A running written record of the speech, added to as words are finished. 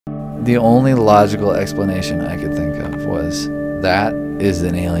The only logical explanation I could think of was that is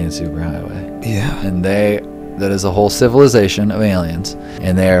an alien superhighway. Yeah. And that is a whole civilization of aliens,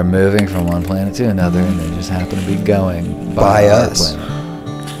 and they are moving from one planet to another, and they just happen to be going by our us.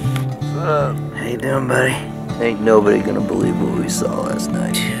 planet. How you doing, buddy? Ain't nobody gonna believe what we saw last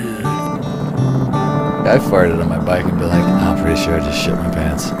night. I farted on my bike and be like, I'm pretty sure I just shit my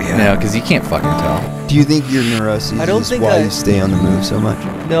pants. Yeah. You know, because you can't fucking tell. Do you think your neuroses I don't is think why I- you stay on the move so much?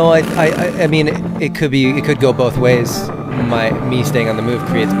 No, I mean, it could go both ways. Me staying on the move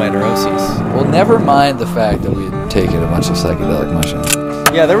creates my neuroses. Well, never mind the fact that we had taken a bunch of psychedelic mushrooms.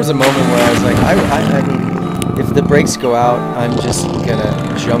 Yeah, there was a moment where I was like, I mean, if the brakes go out, I'm just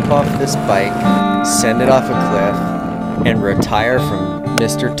gonna jump off this bike, send it off a cliff, and retire from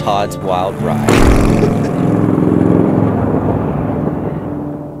Mr. Todd's wild ride.